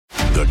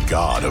The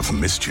god of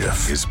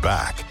mischief is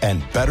back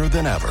and better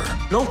than ever.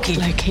 Loki.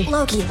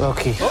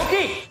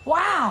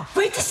 Wow,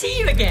 great to see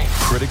you again.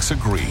 Critics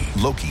agree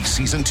Loki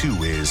Season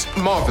 2 is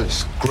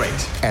marvelous.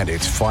 Great. And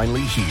it's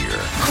finally here.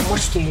 How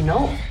much do you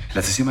know?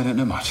 Let's assume I don't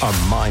know much. A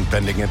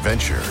mind-bending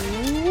adventure.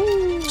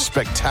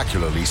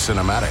 Spectacularly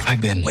cinematic.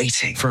 I've been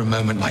waiting for a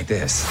moment like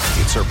this.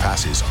 It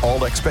surpasses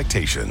all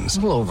expectations. A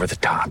little over the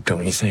top,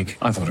 don't you think?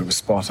 I thought it was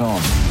spot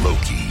on.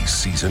 Loki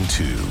Season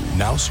 2.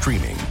 Now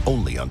streaming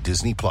only on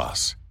Disney+.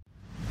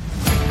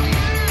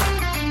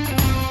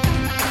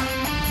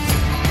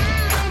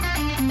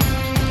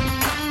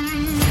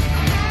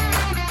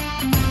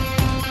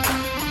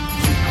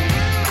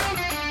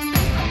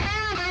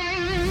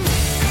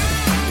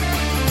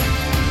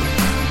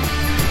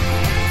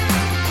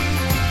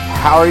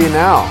 How are you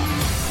now?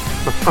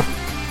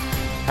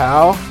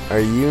 How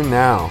are you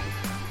now?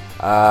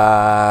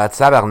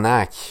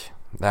 Tabarnak.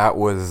 That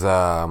was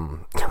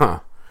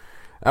that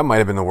might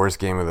have been the worst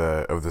game of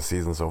the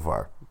season so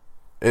far.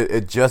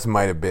 It just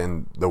might have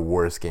been the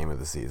worst game of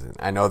the season.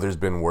 I know there's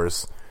been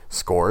worse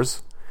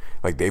scores.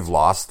 Like, they've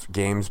lost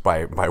games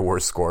by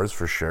worse scores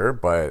for sure,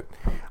 but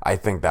I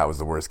think that was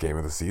the worst game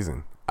of the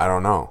season. I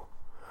don't know.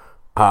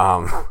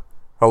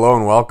 Hello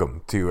and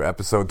welcome to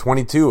episode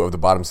 22 of the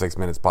Bottom 6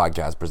 Minutes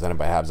podcast presented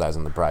by Habs Eyes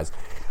on the Prize.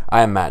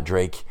 I am Matt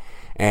Drake,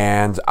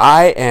 and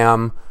I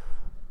am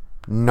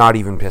not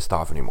even pissed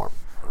off anymore.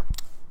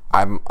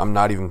 I'm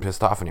not even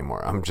pissed off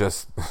anymore.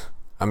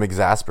 I'm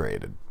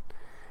exasperated.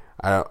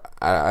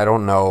 I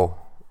don't know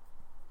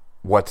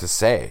what to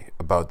say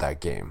about that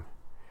game.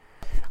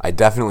 I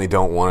definitely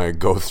don't want to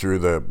go through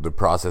the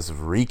process of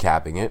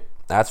recapping it,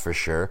 that's for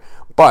sure,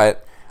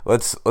 but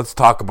Let's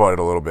talk about it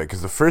a little bit,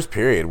 because the first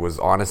period was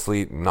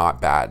honestly not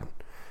bad.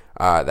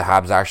 The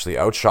Habs actually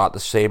outshot the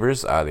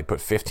Sabres. They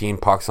put 15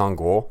 pucks on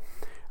goal.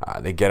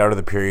 They get out of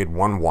the period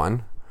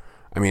 1-1.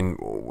 I mean,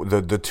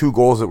 the two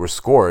goals that were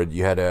scored,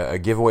 you had a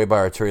giveaway by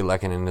Arturi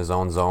Lehkonen in his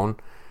own zone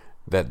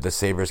that the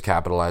Sabres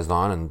capitalized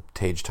on, and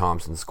Tage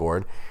Thompson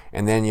scored.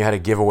 And then you had a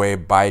giveaway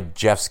by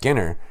Jeff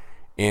Skinner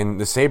in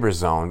the Sabres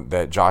zone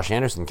that Josh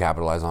Anderson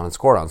capitalized on and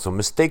scored on. So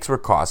mistakes were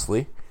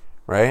costly,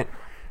 right?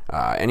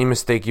 Any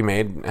mistake you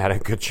made had a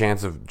good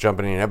chance of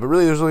jumping in your net, but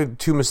really there's only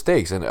two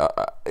mistakes. And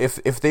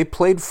if they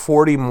played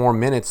 40 more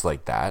minutes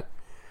like that,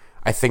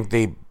 I think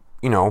they,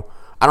 I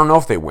don't know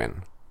if they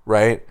win,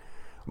 right?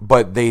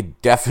 But they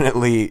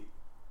definitely,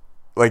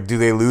 do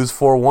they lose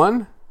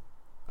 4-1?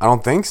 I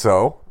don't think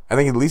so. I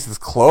think at least it's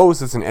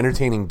close. It's an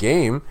entertaining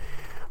game.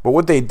 But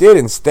what they did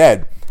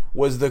instead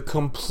was the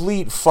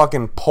complete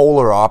fucking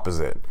polar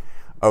opposite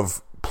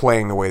of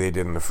playing the way they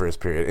did in the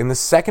first period. In the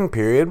second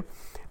period,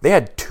 they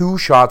had 2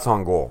 shots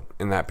on goal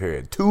in that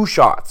period. 2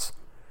 shots.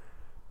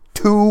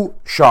 2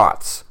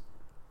 shots.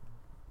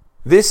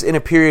 This in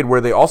a period where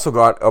they also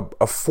got a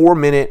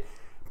 4-minute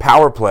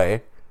power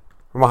play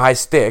from a high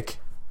stick.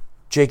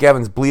 Jake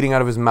Evans bleeding out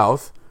of his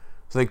mouth.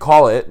 So they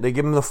call it. They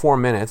give him the 4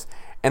 minutes.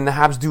 And the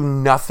Habs do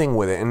nothing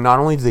with it. And not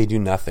only do they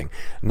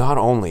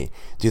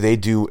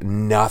do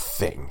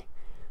nothing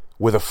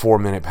with a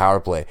 4-minute power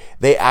play,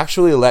 they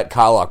actually let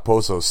Kyle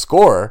Okposo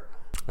score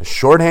a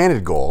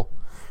shorthanded goal,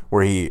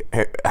 where he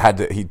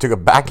took a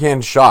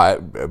backhand shot,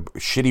 a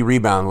shitty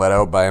rebound let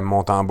out by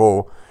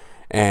Montembeault,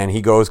 and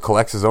he goes,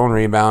 collects his own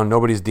rebound,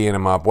 nobody's D'ing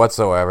him up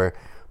whatsoever,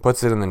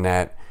 puts it in the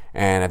net,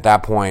 and at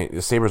that point,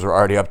 the Sabres were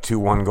already up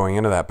 2-1 going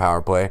into that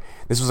power play.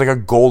 This was like a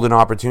golden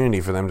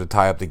opportunity for them to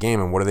tie up the game,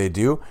 and what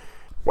do?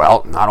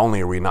 Well, not only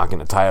are we not going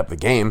to tie up the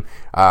game,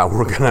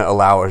 we're going to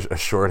allow a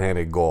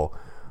shorthanded goal.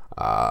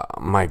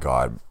 My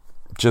God,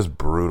 just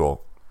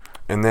brutal.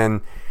 And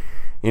then,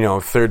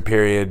 third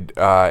period,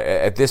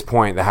 at this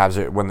point, the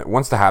Habs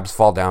once the Habs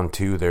fall down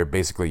 2, they're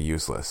basically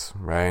useless,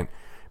 right?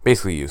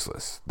 Basically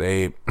useless.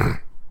 They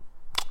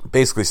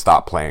basically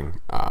stop playing.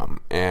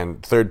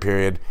 And third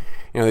period,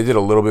 they did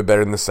a little bit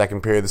better than the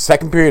second period. The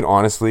second period,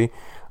 honestly,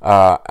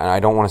 and I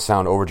don't want to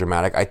sound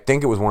overdramatic, I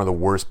think it was one of the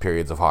worst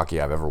periods of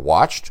hockey I've ever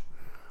watched.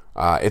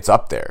 It's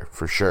up there,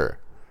 for sure.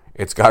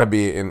 It's got to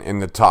be in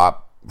the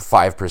top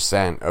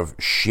 5% of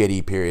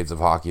shitty periods of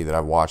hockey that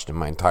I've watched in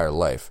my entire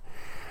life.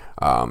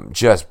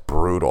 Just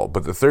brutal.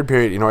 But the third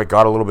period, it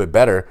got a little bit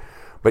better.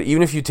 But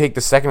even if you take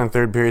the second and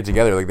third period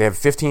together, they have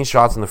 15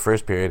 shots in the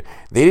first period.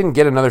 They didn't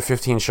get another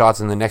 15 shots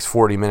in the next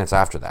 40 minutes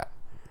after that.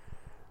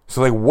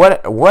 So,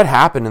 what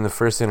happened in the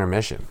first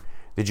intermission?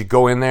 Did you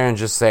go in there and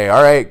just say,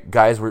 all right,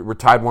 guys, we're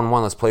tied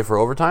 1-1, let's play for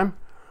overtime?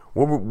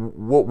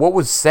 What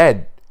was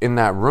said in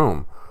that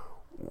room?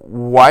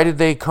 Why did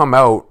they come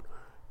out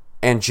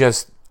and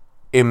just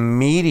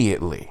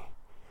immediately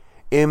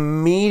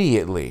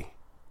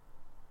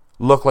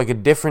look like a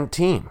different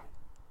team?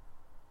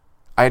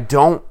 I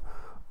don't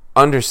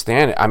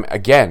understand it. I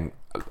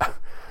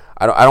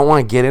don't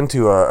want to get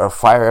into a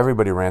fire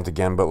everybody rant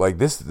again, but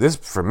this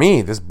for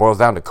me, this boils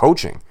down to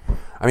coaching.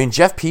 I mean,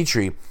 Jeff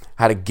Petrie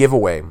had a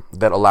giveaway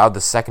that allowed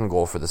the second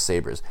goal for the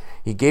Sabres.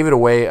 He gave it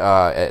away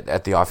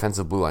at the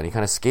offensive blue line. He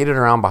kind of skated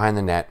around behind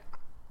the net,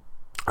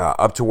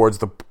 up towards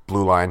the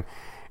blue line,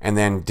 and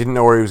then didn't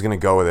know where he was going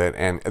to go with it.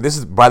 And this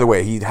is, by the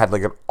way, he had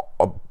like a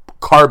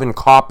carbon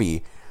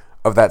copy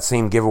of that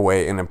same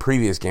giveaway in a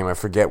previous game. I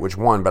forget which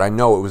one, but I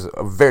know it was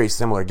a very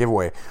similar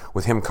giveaway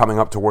with him coming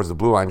up towards the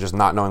blue line, just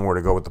not knowing where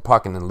to go with the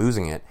puck and then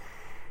losing it.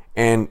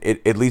 And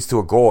it leads to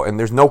a goal, and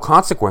there's no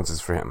consequences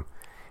for him.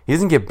 He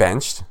doesn't get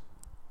benched.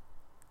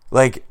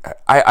 Like,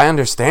 I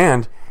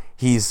understand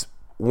he's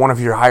one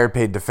of your higher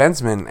paid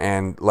defensemen,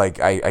 and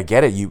like I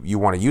get it, you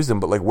want to use him,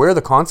 but like, where are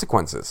the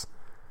consequences?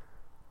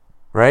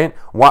 Right?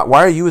 Why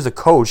are you as a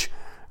coach,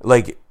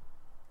 like,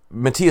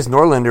 Mattias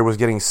Norlinder was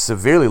getting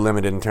severely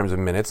limited in terms of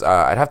minutes.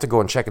 I'd have to go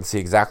and check and see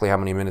exactly how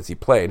many minutes he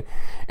played,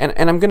 and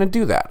I'm going to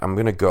do that. I'm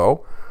going to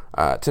go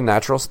to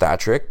Natural Stat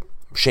Trick,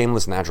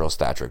 shameless Natural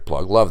Stat Trick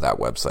plug, love that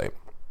website.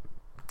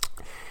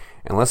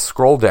 And let's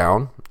scroll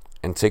down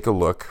and take a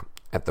look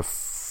at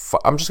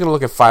I'm just going to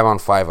look at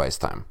 5-on-5 ice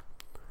time.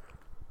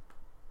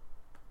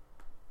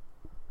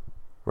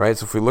 Right,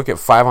 so if we look at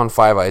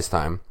 5-on-5 ice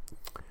time,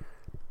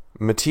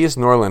 Mattias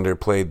Norlinder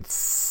played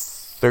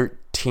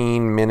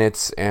 13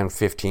 minutes and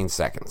 15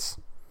 seconds.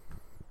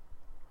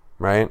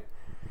 Right?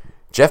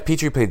 Jeff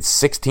Petrie played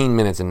 16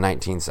 minutes and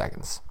 19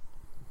 seconds.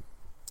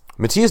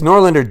 Mattias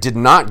Norlinder did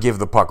not give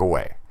the puck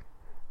away,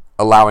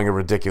 allowing a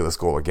ridiculous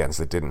goal against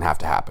that didn't have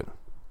to happen.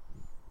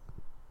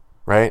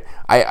 Right?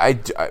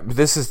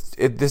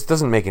 This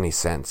doesn't make any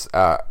sense.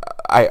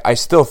 I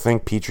still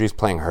think Petrie's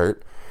playing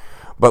hurt,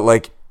 but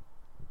like,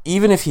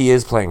 even if he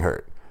is playing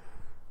hurt,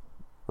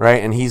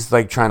 right, and he's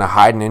like trying to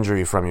hide an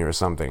injury from you or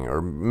something,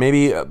 or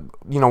maybe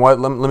you know what?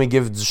 Let me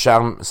give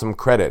Duchamp some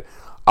credit.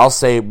 I'll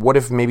say, what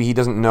if maybe he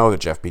doesn't know that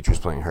Jeff Petrie's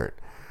playing hurt,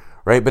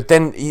 right? But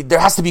then there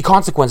has to be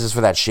consequences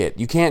for that shit.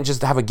 You can't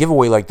just have a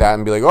giveaway like that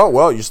and be like, oh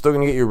well, you're still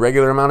gonna get your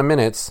regular amount of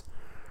minutes.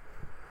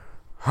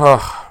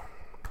 I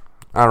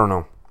don't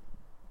know.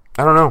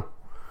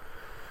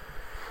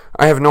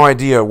 I have no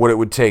idea what it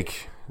would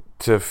take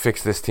to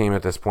fix this team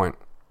at this point.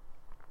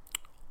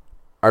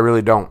 I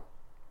really don't.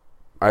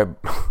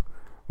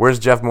 Where's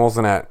Jeff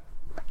Molson at?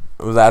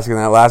 I was asking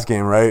that last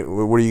game, right?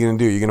 What are you going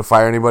to do? You going to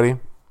fire anybody? You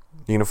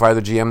going to fire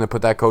the GM that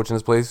put that coach in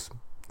his place?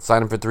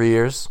 Sign him for 3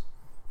 years?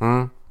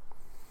 What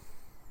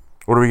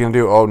are we going to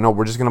do? Oh, no,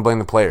 we're just going to blame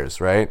the players,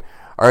 right?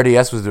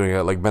 RDS was doing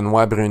it. Like,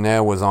 Benoit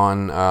Brunet was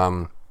on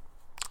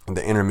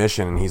the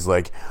intermission, and he's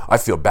like, I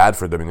feel bad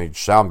for them in the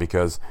shout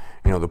because,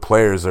 you know, the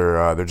players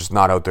are they're just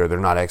not out there. They're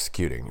not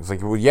executing. It's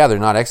like, well, yeah, they're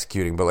not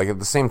executing, but like at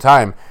the same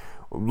time,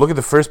 look at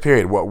the first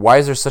period. Why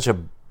is there such a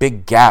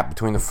big gap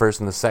between the first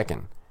and the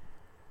second?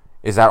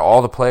 Is that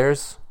all the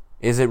players?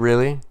 Is it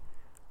really?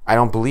 I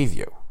don't believe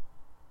you.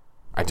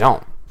 I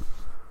don't.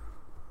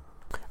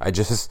 I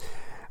just,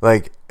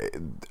 like,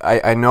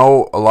 I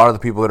know a lot of the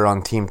people that are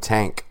on Team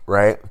Tank,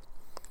 right?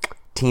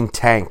 Team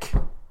Tank.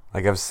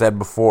 Like I've said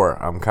before,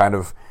 I'm kind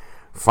of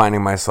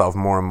finding myself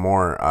more and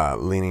more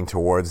leaning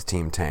towards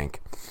Team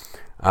Tank.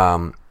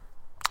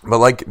 But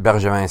like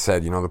Bergevin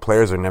said, you know, the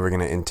players are never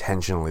going to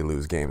intentionally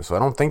lose games. So I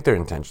don't think they're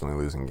intentionally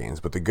losing games.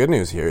 But the good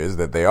news here is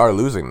that they are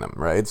losing them,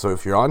 right? So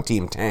if you're on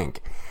Team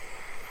Tank,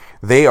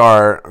 they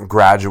are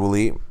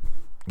gradually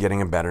getting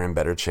a better and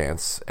better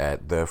chance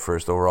at the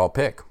first overall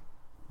pick,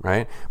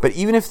 right? But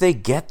even if they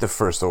get the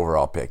first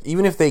overall pick,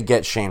 even if they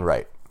get Shane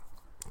Wright,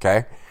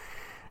 okay,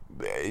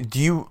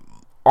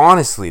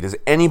 does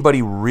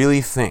anybody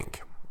really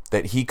think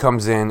that he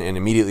comes in and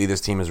immediately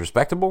this team is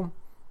respectable?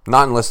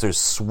 Not unless there's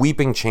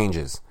sweeping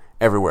changes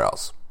everywhere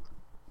else.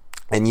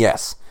 And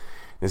yes,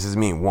 this is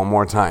me one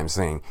more time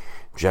saying,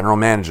 general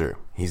manager,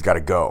 he's got to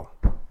go.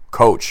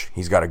 Coach,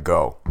 he's got to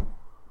go.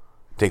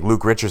 Take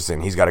Luke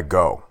Richardson, he's got to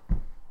go.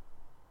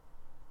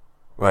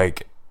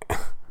 Like,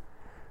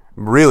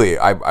 really,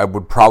 I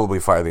would probably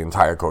fire the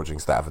entire coaching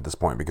staff at this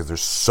point because they're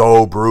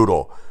so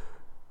brutal.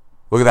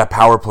 Look at that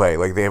power play.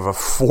 Like, they have a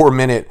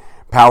 4-minute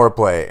power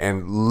play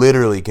and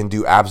literally can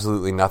do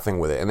absolutely nothing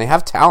with it. And they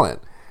have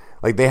talent.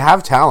 Like, they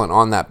have talent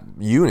on that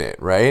unit,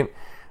 right?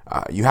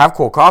 You have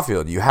Cole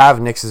Caulfield. You have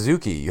Nick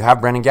Suzuki. You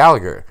have Brendan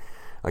Gallagher.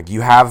 Like,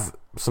 you have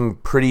some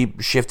pretty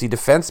shifty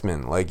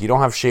defensemen. Like, you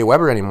don't have Shea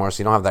Weber anymore, so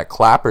you don't have that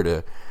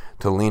clapper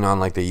to lean on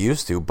like they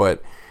used to.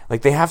 But,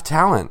 like, they have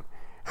talent.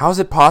 How is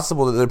it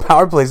possible that their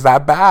power play is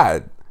that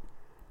bad?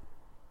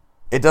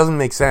 It doesn't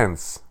make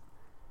sense.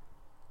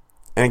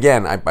 And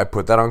again, I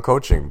put that on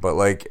coaching. But,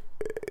 like,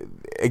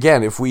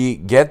 again, if we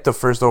get the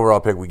first overall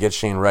pick, we get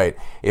Shane Wright.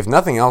 If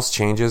nothing else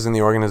changes in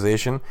the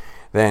organization,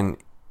 then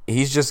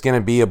he's just going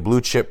to be a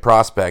blue chip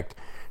prospect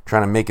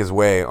trying to make his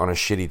way on a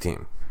shitty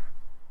team.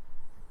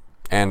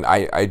 And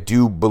I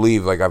do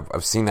believe, like,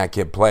 I've seen that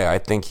kid play. I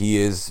think he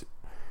is,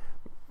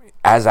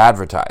 as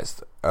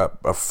advertised,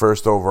 a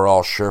first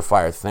overall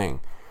surefire thing.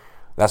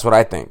 That's what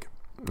I think.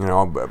 You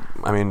know,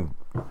 I mean,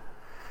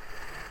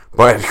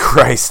 but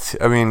Christ,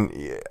 I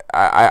mean,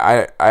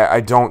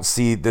 I don't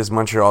see this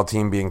Montreal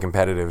team being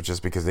competitive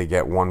just because they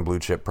get one blue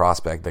chip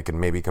prospect that can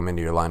maybe come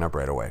into your lineup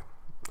right away.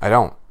 I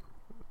don't.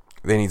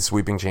 They need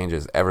sweeping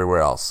changes everywhere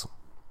else,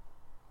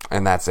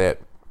 and that's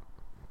it.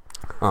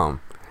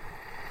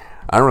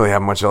 I don't really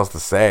have much else to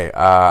say.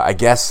 I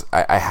guess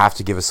I have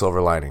to give a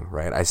silver lining,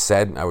 right? I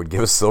said I would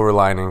give a silver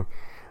lining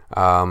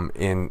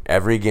in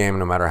every game,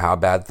 no matter how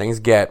bad things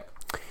get.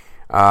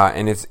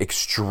 and it's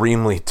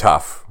extremely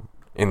tough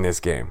in this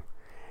game.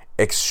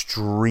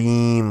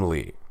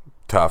 Extremely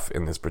tough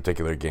in this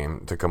particular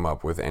game to come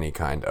up with any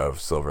kind of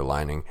silver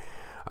lining.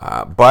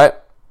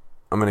 But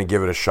I'm going to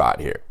give it a shot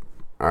here.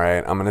 All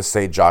right, I'm going to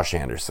say Josh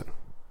Anderson.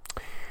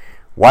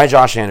 Why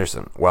Josh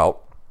Anderson?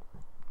 Well,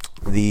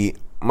 the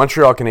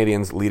Montreal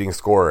Canadiens' leading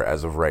scorer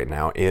as of right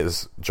now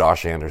is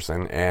Josh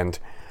Anderson. And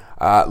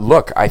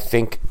look, I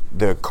think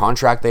the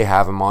contract they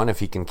have him on, if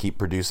he can keep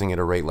producing at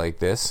a rate like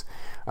this,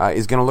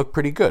 is going to look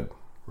pretty good,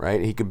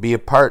 right? He could be a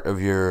part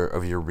of your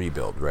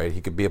rebuild, right?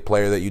 He could be a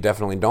player that you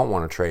definitely don't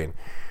want to trade.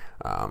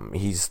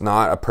 He's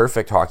not a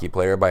perfect hockey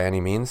player by any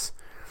means,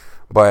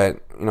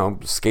 but,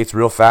 skates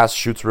real fast,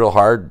 shoots real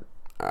hard,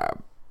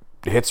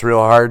 hits real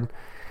hard.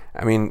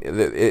 I mean,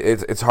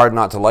 it's hard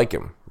not to like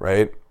him,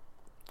 right?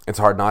 It's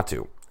hard not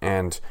to.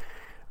 And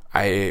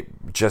I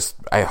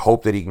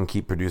hope that he can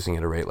keep producing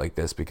at a rate like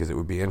this, because it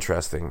would be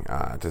interesting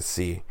to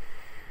see,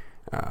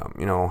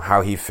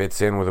 how he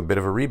fits in with a bit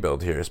of a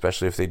rebuild here,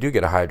 especially if they do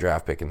get a high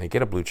draft pick and they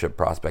get a blue chip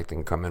prospect and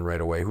can come in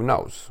right away. Who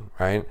knows,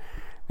 right?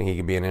 I think he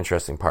could be an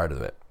interesting part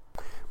of it.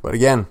 But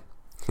again,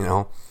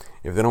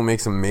 if they don't make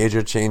some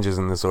major changes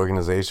in this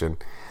organization,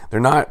 they're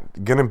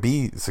not going to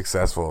be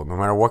successful, no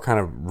matter what kind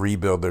of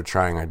rebuild they're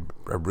trying. I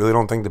really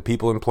don't think the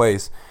people in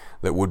place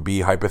that would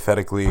be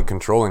hypothetically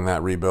controlling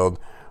that rebuild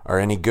are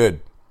any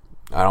good.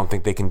 I don't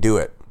think they can do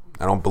it.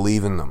 I don't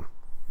believe in them.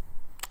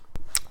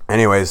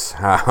 Anyways,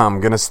 I'm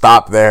going to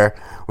stop there.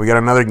 We got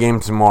another game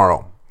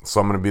tomorrow, so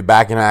I'm going to be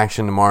back in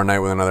action tomorrow night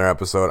with another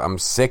episode. I'm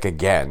sick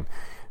again,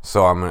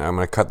 so I'm going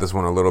to cut this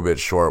one a little bit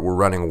short. We're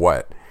running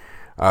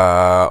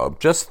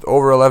just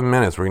over 11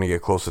 minutes. We're going to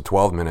get close to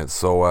 12 minutes.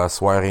 So,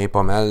 soirée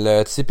pas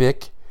mal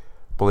typique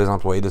pour les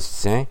employés de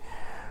soutien.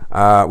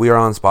 We are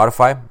on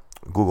Spotify,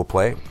 Google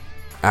Play,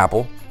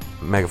 Apple,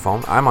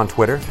 Megaphone. I'm on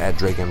Twitter at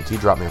DrakeMT.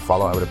 Drop me a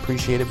follow. I would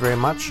appreciate it very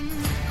much.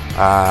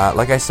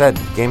 Like I said,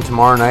 game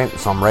tomorrow night,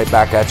 so I'm right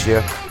back at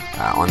you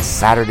on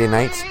Saturday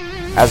night.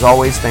 As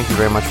always, thank you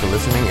very much for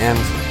listening, and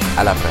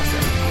à la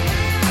prochaine.